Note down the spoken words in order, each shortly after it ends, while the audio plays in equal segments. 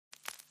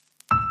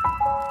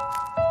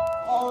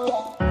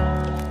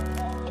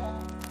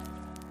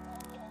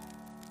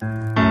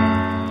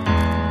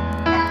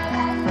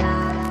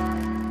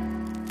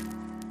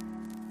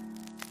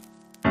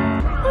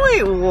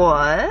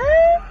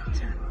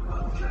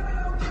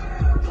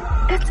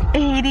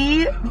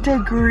80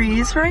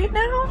 degrees right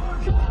now?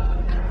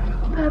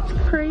 That's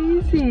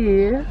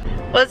crazy.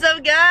 What's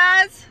up,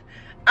 guys?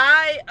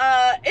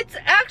 It's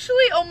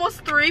actually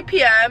almost 3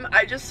 p.m.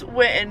 I just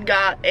went and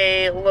got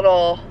a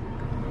little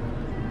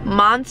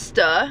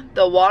Monster,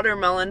 the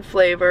watermelon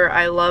flavor.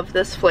 I love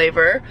this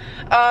flavor.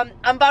 I'm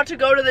about to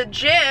go to the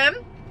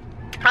gym.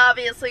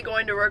 Obviously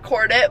going to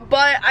record it,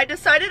 but I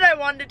decided I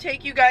wanted to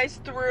take you guys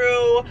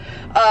through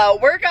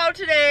workout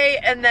today,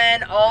 and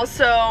then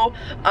also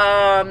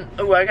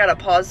oh, I gotta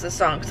pause this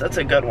song because that's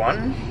a good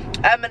one.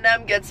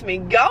 Eminem gets me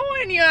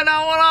going, you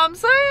know what I'm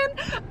saying?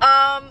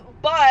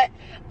 But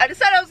I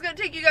decided I was gonna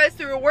take you guys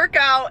through a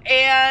workout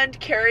and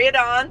carry it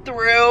on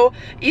through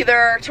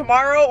either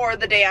tomorrow or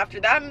the day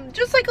after that.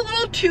 Just like a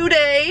little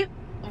 2-day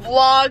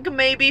vlog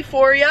maybe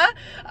for you.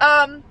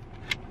 And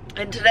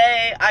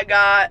today I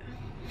got,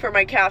 for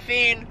my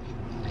caffeine,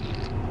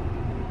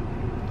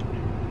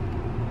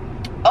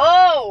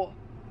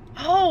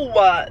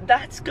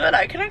 that's good.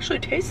 I can actually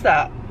taste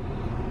that.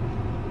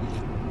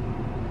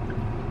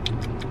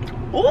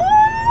 Ooh!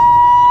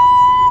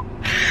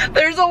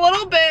 There's a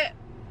little bit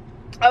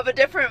of a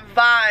different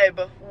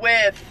vibe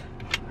with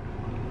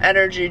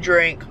energy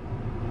drink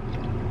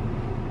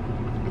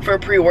for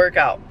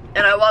pre-workout,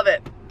 and I love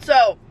it.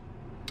 So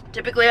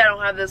typically I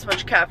don't have this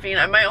much caffeine.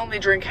 I might only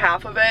drink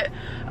half of it.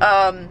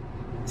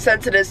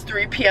 Since it is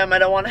 3 p.m. I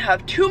don't want to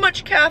have too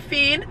much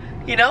caffeine,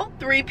 you know,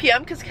 3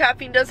 p.m. because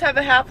caffeine does have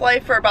a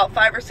half-life for about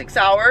 5 or 6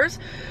 hours.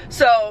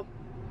 So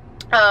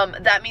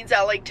that means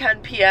at like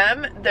 10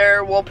 p.m.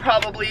 there will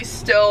probably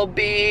still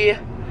be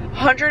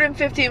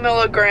 150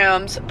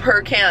 milligrams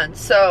per can.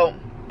 So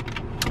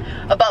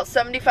about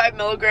 75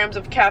 milligrams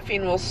of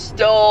caffeine will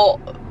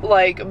still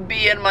like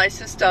be in my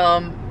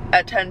system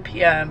at 10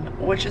 p.m.,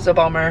 which is a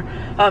bummer.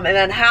 And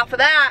then half of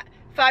that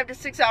 5 to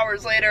 6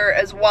 hours later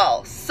as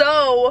well.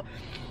 So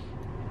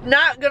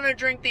not gonna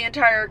drink the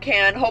entire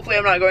can. Hopefully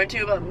I'm not going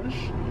to, but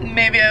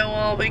maybe I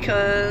will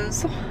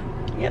because,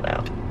 you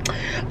know.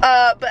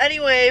 But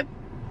anyway,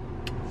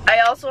 I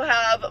also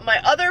have my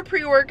other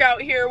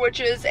pre-workout here, which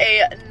is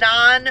a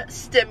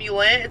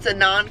non-stimulant. It's a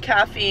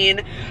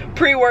non-caffeine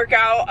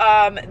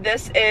pre-workout.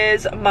 This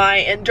is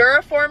my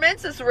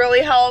Enduraformance. This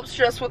really helps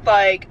just with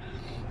like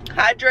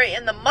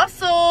hydrating the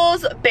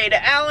muscles,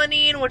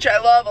 beta-alanine, which I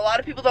love. A lot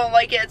of people don't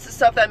like it. It's the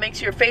stuff that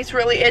makes your face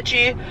really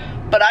itchy,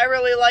 but I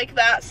really like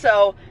that.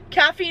 So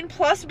caffeine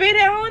plus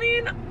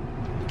beta-alanine,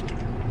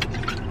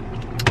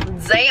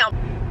 damn.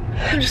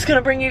 I'm just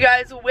gonna bring you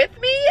guys with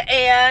me,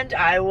 and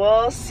I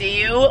will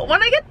see you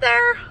when I get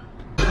there.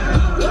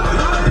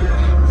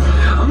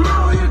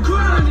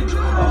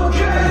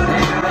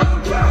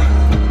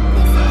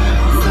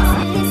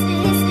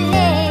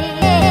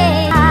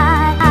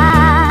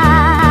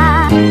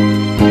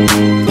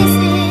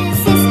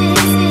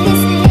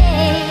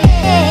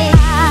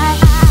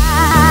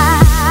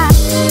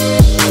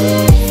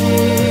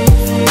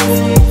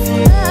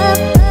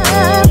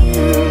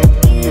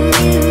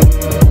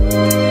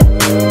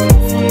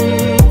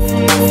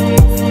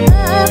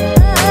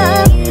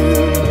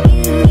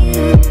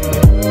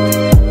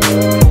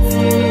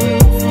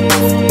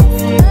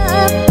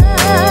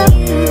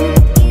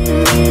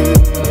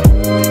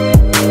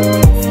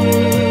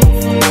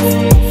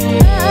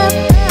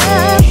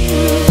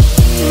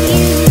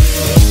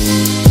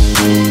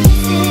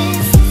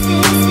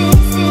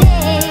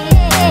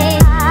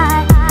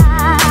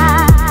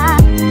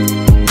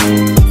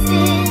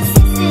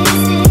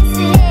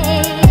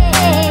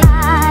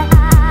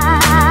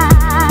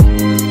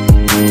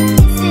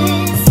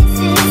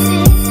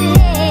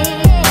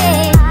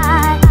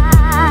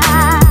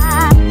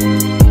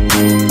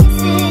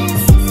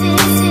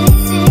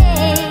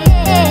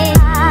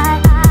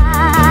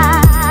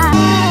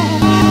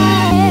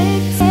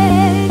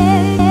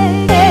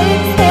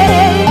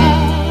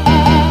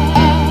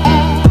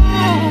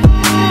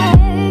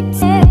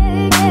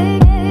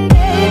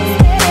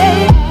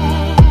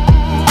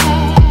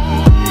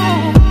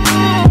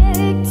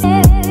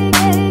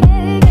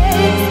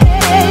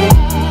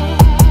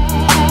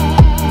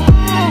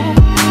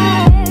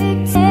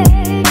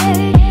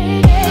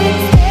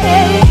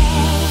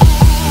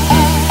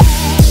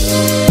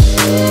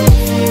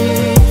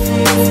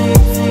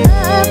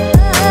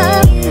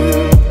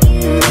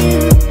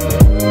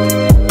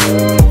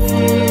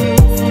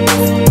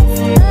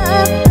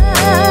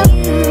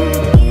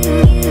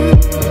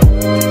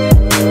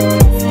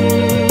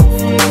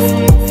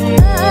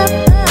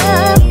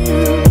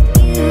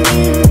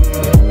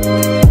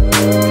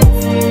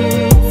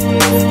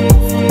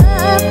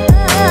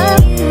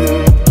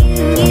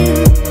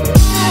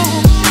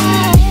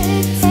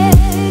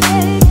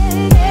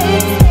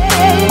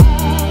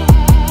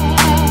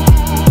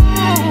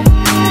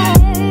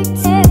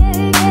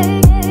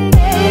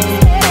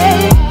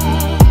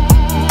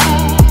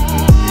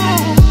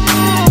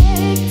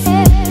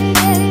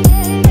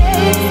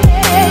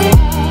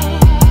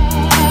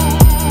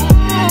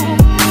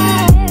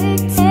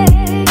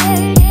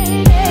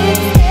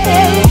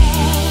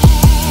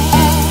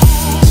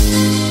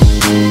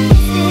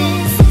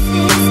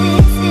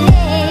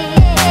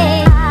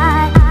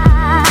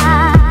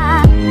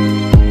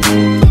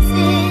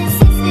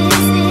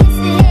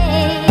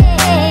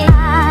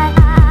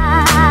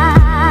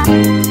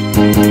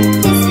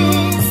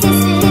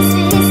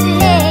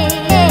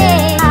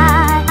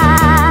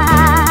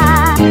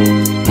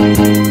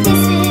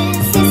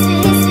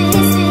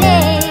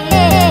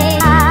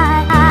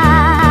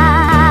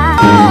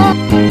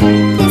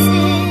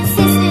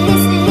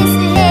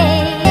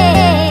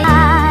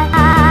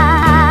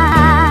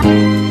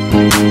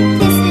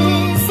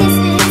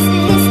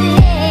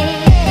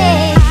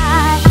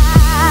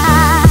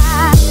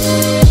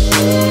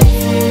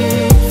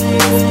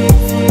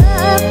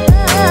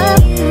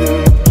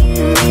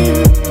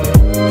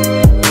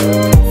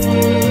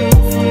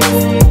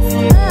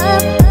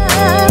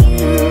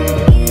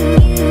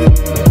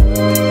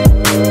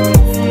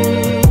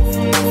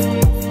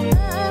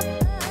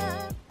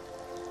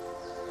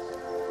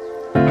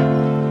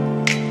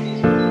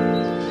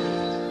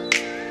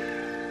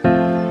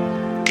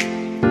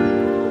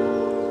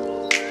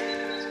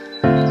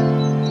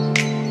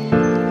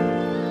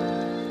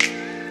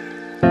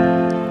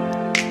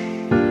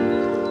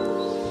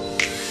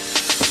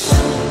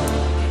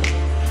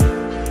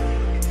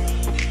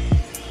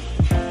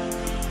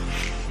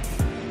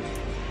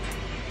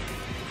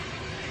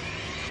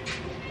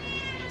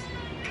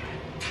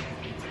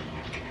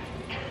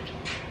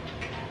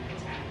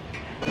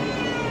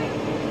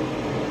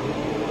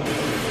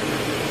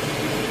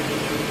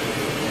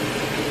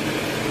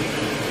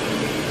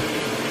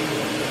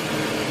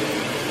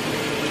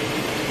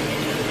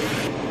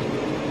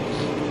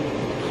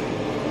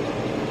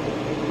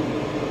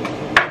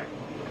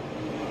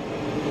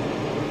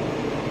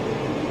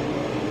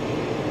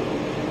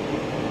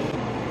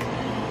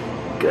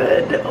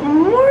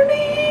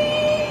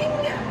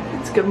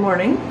 Good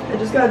morning. I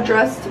just got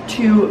dressed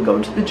to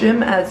go to the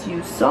gym as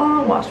you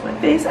saw, washed my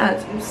face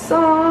as you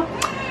saw.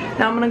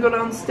 Now I'm gonna go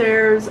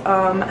downstairs,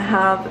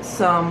 have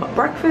some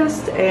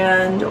breakfast,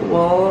 and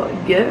we'll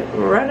get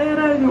ready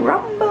to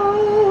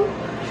rumble.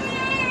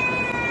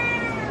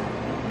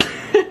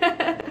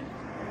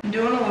 I'm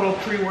doing a little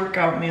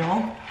pre-workout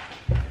meal.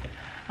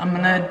 I'm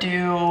not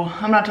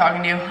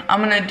talking to you.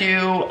 I'm gonna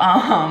do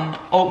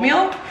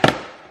oatmeal.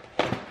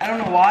 I don't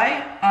know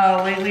why.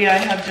 Lately I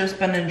have just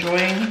been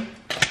enjoying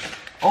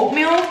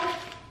oatmeal.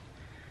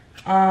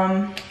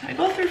 I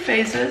go through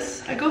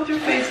phases.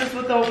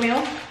 With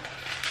oatmeal.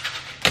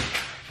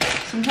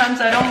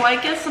 Sometimes I don't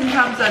like it,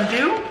 sometimes I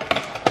do.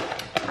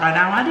 Right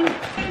now I do.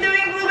 I'm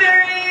doing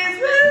blueberries,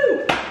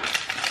 woo!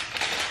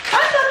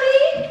 Hi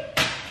puppy!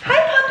 Hi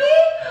puppy!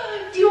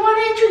 Do you want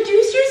to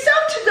introduce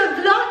yourself to the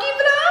vloggy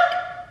vlog?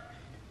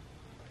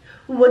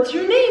 What's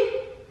your name?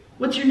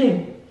 What's your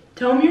name?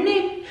 Tell them your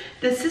name.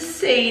 This is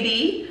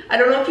Sadie. I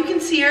don't know if you can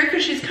see her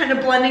because she's kind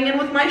of blending in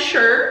with my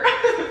shirt.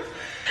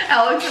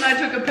 Alex and I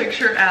took a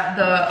picture at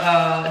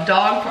the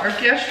dog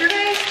park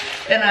yesterday,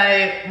 and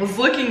I was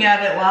looking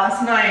at it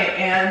last night,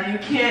 and you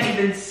can't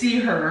even see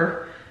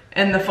her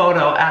in the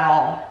photo at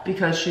all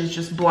because she's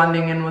just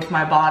blending in with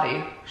my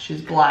body.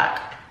 She's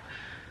black.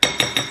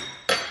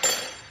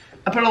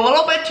 I put a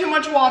little bit too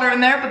much water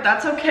in there, but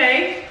that's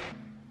okay.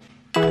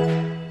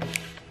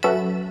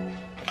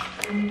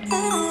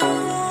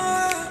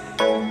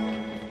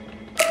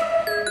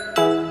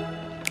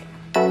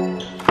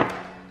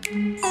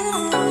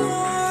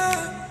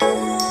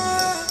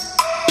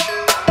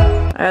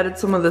 I added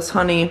some of this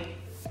honey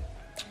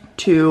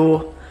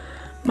to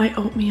my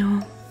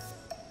oatmeal.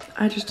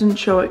 I just didn't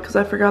show it because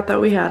I forgot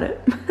that we had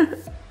it.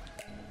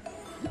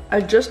 I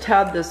just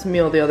had this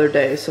meal the other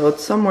day, so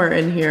it's somewhere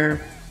in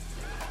here.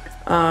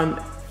 I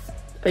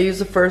use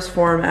the First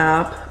Form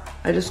app.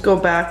 I just go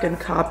back and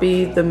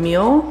copy the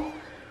meal.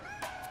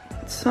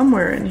 It's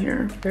somewhere in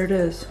here. There it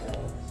is.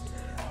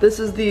 This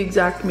is the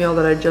exact meal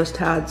that I just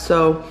had.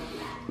 So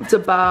it's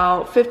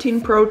about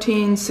 15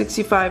 protein,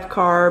 65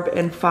 carb,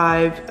 and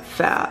 5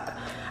 fat.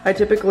 I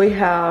typically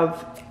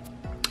have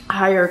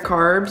higher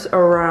carbs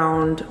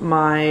around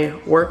my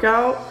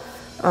workout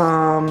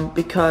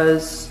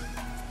because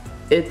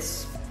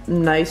it's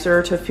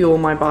nicer to fuel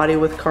my body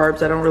with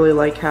carbs. I don't really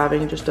like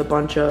having just a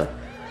bunch of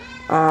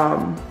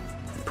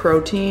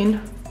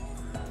protein.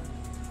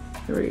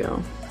 Here we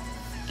go.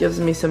 Gives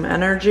me some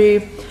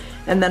energy.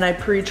 And then I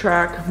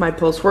pre-track my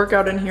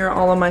post-workout in here.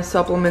 All of my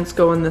supplements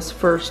go in this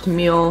first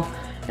meal,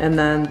 and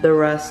then the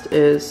rest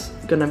is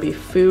gonna be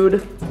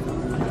food.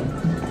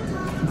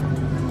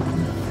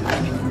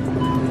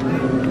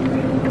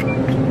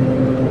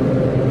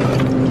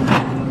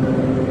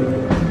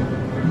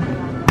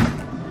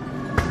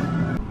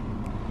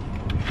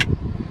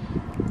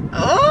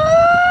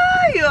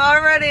 Oh, you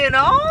already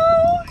know?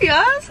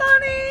 Yes,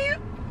 honey.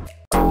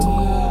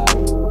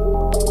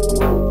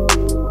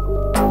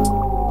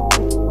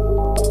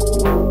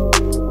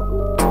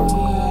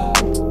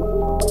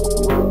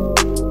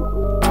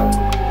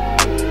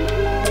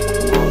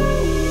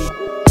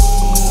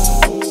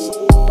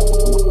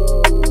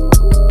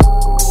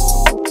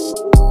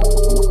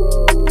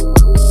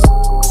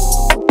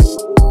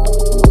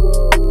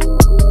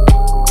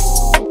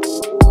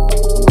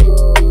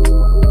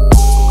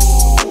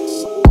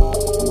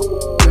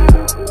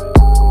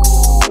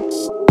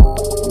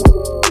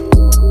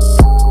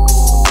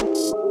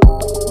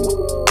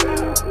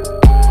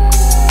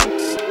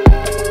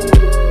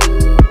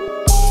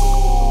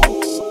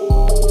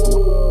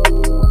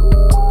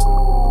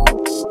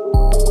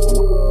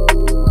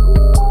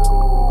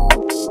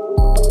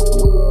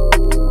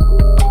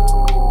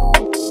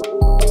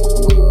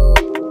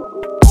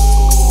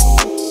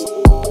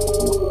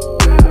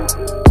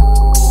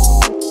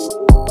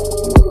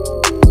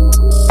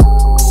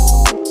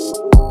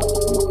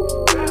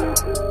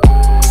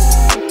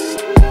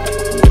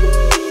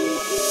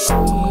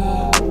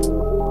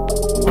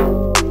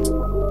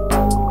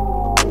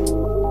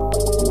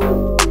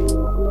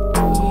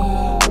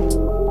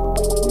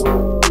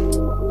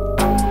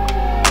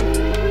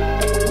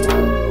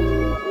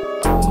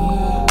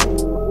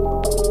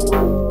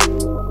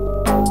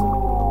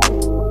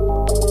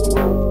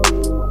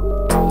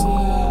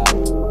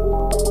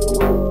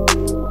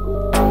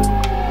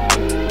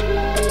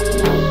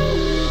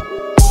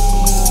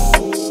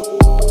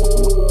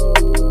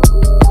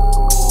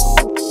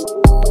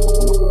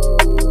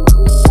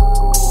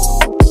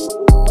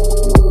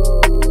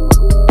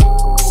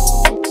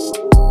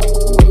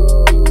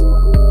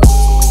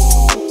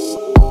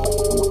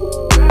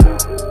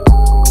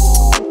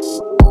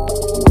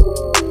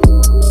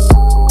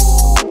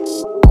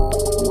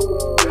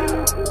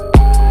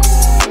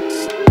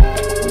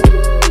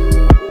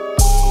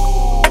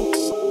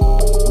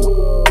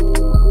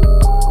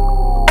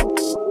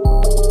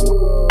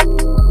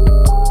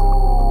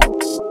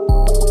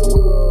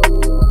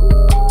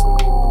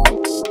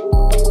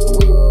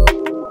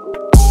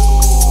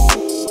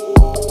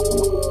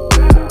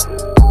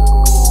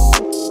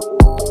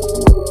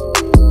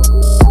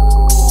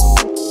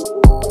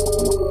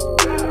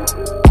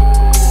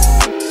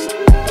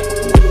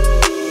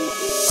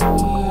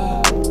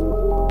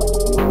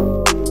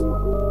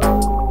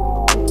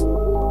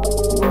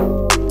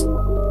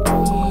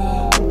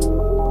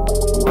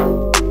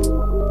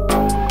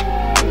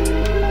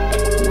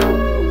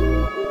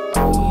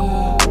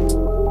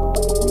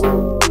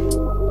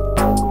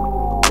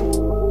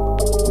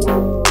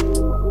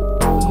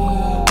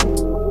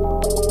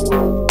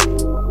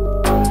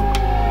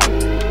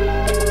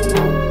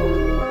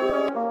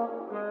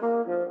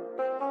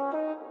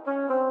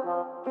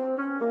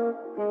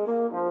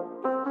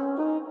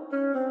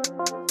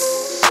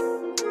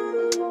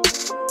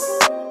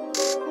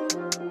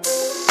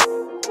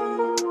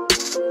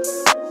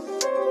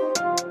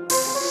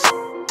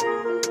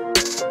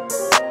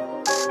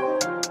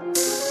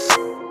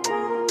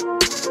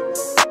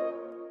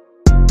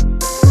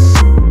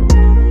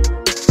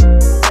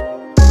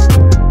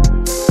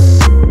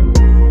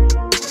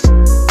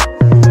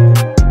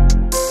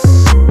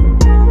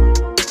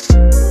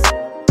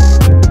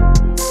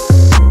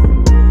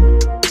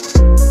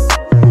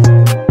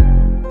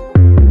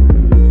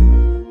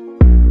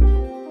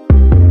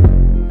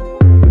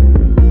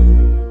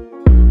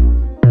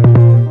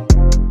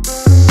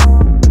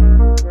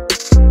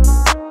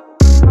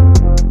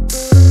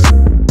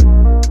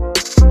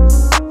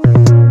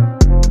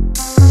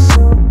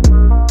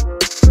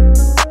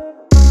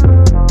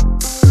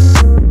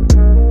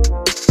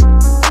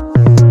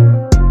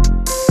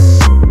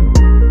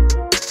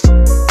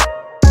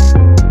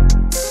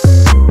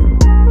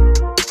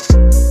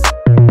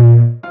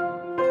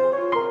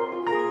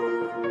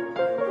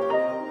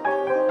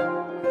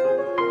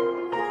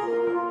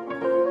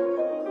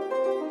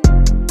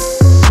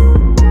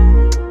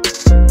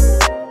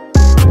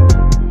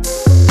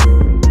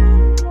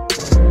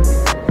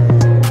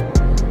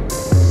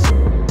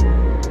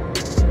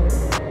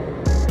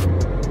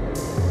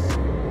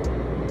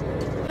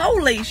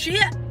 Holy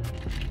shit!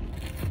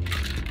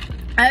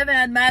 I haven't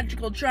had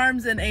magical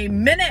charms in a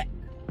minute,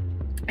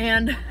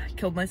 and I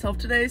killed myself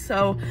today,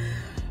 so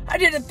I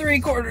did a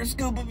 3/4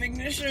 scoop of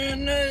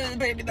ignition.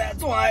 Baby,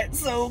 that's why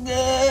it's so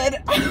good.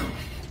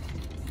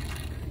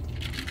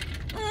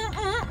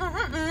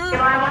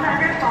 July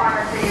 100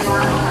 pharmacy, July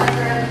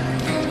 100.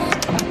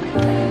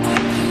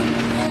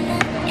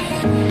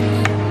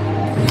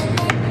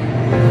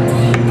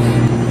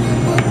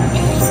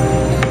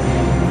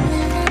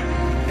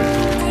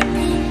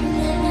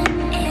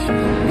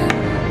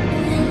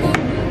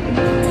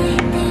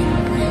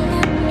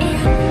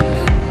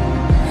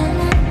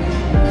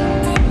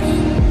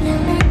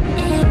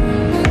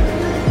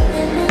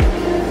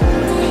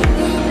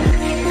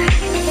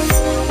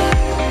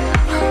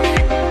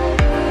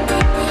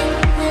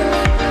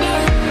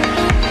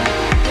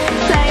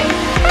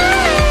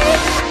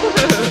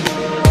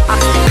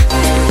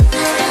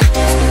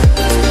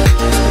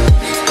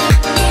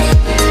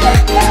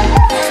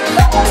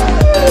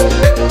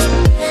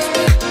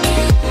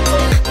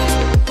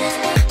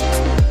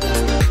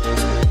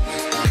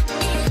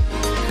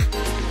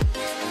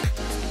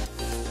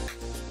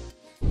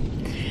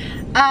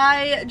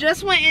 I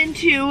just went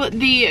into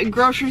the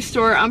grocery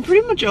store. I'm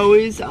pretty much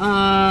always in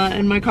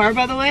my car,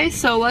 by the way,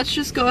 so let's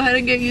just go ahead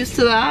and get used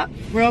to that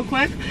real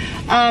quick.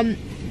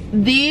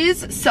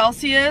 These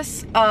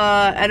Celsius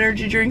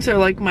energy drinks are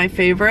like my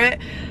favorite.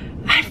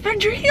 I've been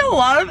drinking a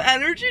lot of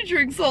energy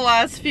drinks the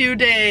last few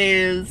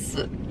days.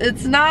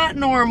 It's not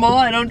normal,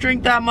 I don't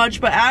drink that much,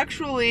 but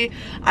actually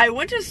I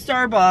went to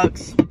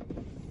Starbucks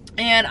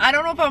and I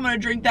don't know if I'm gonna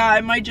drink that.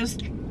 I might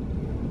just,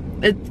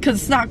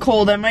 because it's not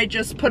cold, I might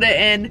just put it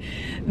in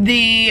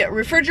the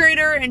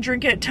refrigerator and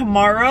drink it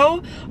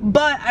tomorrow.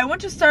 But I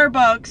went to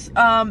Starbucks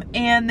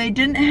and they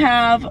didn't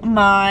have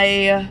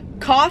my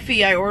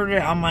coffee. I ordered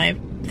it on my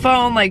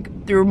phone,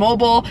 like through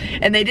mobile,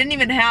 and they didn't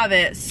even have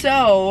it.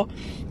 So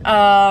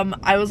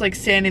I was like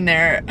standing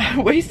there. I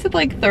wasted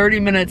like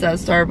 30 minutes at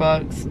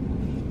Starbucks.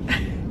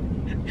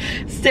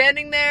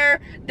 Standing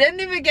there, didn't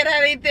even get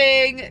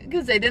anything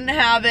because they didn't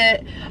have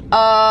it.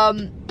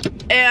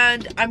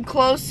 And I'm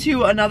close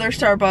to another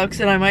Starbucks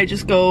and I might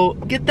just go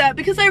get that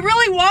because I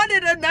really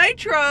wanted a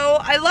Nitro.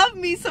 I love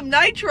me some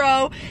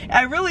Nitro.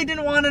 I really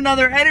didn't want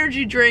another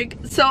energy drink.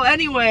 So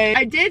anyway,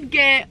 I did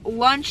get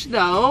lunch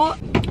though.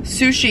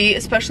 Sushi,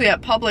 especially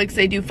at Publix,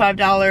 they do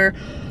 $5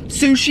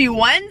 Sushi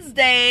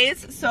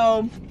Wednesdays.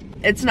 So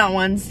it's not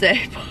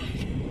Wednesday,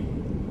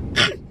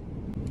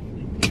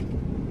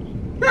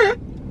 but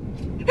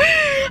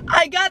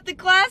I got the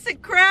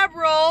classic crab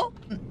roll.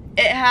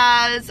 It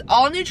has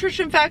all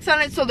nutrition facts on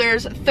it, so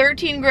there's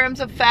 13 grams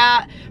of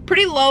fat,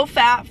 pretty low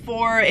fat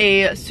for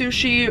a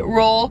sushi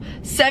roll,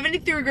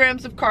 73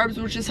 grams of carbs,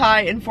 which is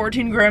high, and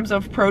 14 grams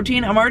of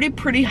protein. I'm already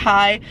pretty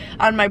high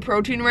on my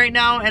protein right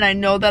now, and I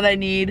know that I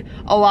need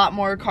a lot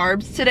more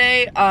carbs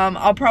today.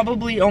 I'll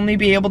probably only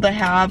be able to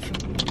have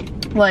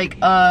like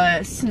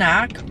a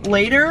snack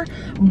later,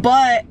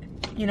 but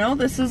you know,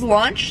 this is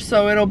lunch,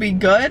 so it'll be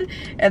good.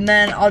 And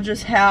then I'll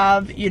just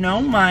have, you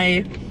know,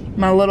 my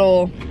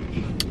little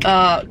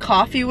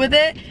coffee with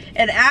it.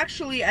 And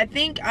actually, I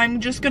think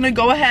I'm just gonna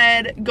go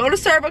ahead, go to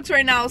Starbucks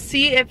right now,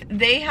 see if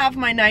they have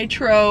my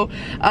Nitro,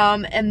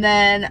 and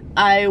then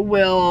I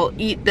will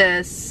eat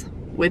this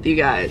with you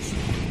guys.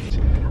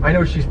 I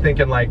know she's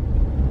thinking like,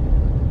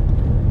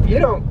 you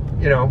know,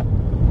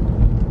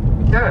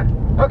 yeah,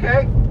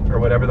 okay, or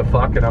whatever the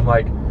fuck, and I'm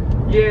like,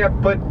 yeah,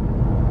 but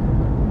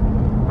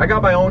I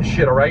got my own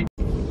shit, all right?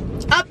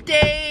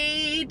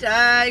 Update,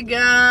 I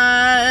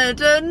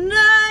got a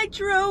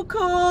Nitro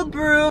cold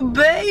brew,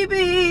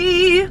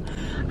 baby.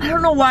 I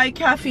don't know why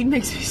caffeine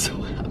makes me so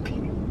happy.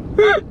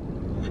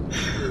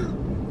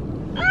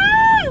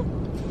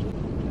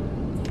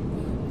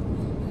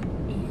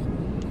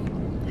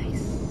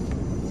 Nice.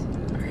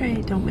 All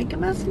right, don't make a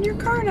mess in your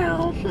car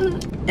now.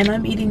 And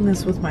I'm eating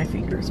this with my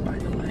fingers, by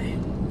the way,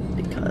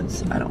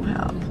 because I don't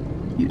have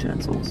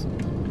utensils.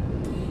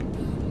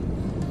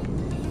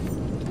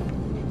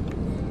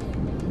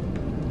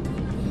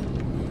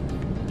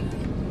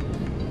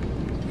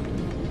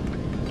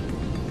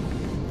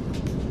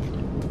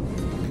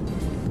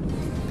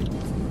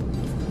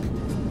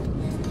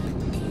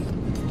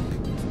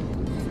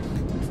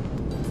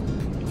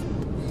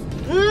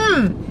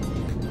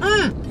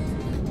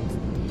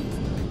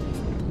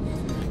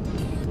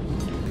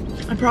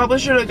 I probably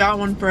should have got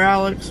one for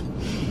Alex.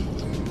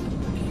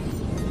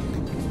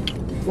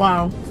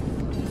 Wow.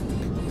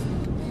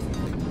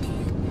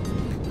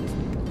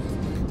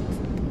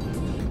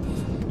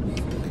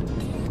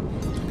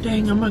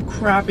 Dang, I'm a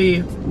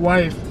crappy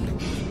wife.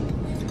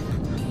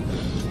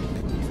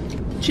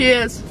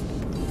 Cheers.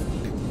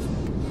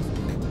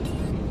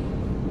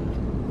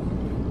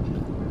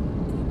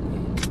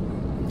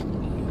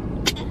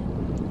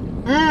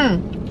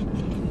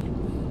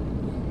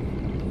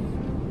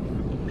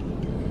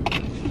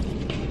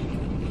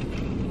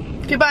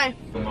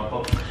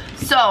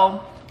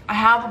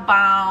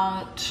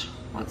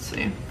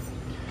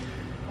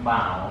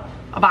 About.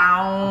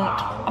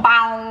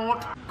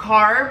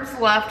 Carbs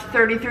left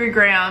 33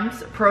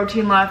 grams,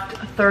 protein left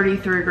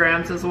 33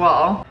 grams as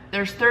well.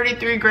 There's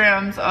 33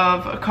 grams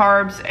of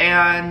carbs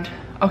and,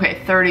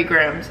 okay, 30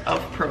 grams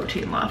of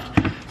protein left.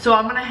 So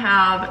I'm gonna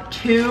have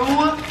 2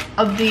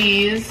 of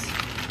these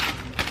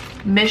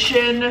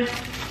Mission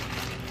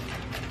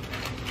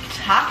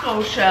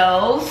taco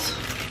shells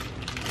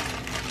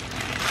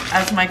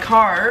as my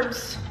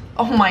carbs.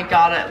 Oh my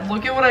god,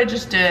 look at what I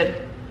just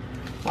did.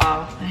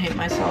 Wow, I hate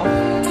myself.